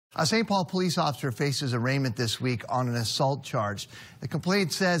A St. Paul police officer faces arraignment this week on an assault charge. The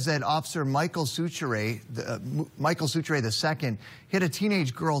complaint says that Officer Michael Suchere II hit a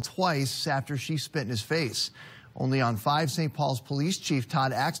teenage girl twice after she spit in his face. Only on 5, St. Paul's Police Chief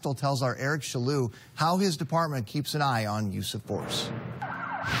Todd Axtell tells our Eric Chaloux how his department keeps an eye on use of force.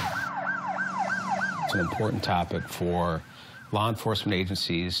 It's an important topic for law enforcement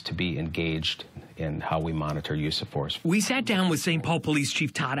agencies to be engaged in how we monitor use of force. We sat down with St. Paul Police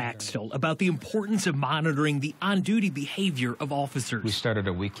Chief Todd Axtell about the importance of monitoring the on-duty behavior of officers. We started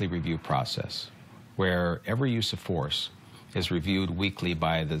a weekly review process where every use of force is reviewed weekly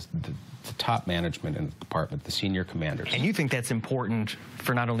by the top management in the department, the senior commanders. And you think that's important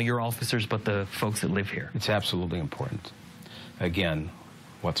for not only your officers, but the folks that live here? It's absolutely important. Again,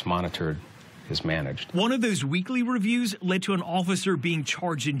 what's monitored is managed. One of those weekly reviews led to an officer being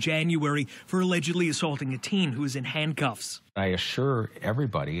charged in January for allegedly assaulting a teen who was in handcuffs. I assure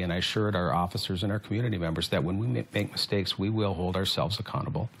everybody, and I assured our officers and our community members, that when we make mistakes, we will hold ourselves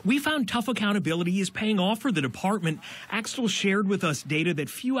accountable. We found tough accountability is paying off for the department. Axtell shared with us data that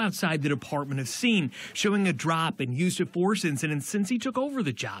few outside the department have seen, showing a drop in use of force incidents since he took over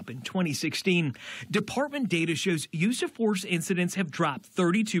the job in 2016. Department data shows use of force incidents have dropped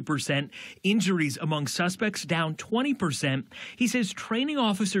 32%, injuries among suspects down 20%. He says training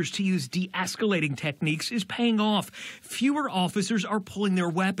officers to use de-escalating techniques is paying off. Fewer officers are pulling their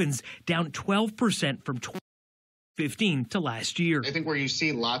weapons, down 12% from 2015 to last year. I think where you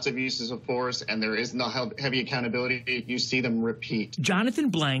see lots of uses of force and there is no heavy accountability, you see them repeat. Jonathan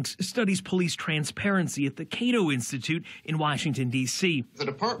Blanks studies police transparency at the Cato Institute in Washington, D.C. The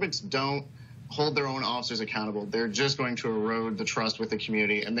departments don't hold their own officers accountable. They're just going to erode the trust with the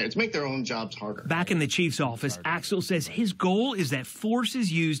community and it's make their own jobs harder. Back in the chief's office, Axtell says his goal is that force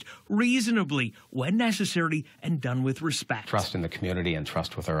is used reasonably when necessary and done with respect. Trust in the community and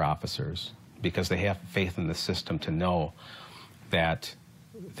trust with our officers, because they have faith in the system to know that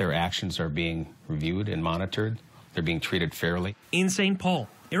their actions are being reviewed and monitored. They're being treated fairly. In St. Paul,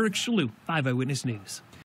 Eric Chaloux, 5 Eyewitness News.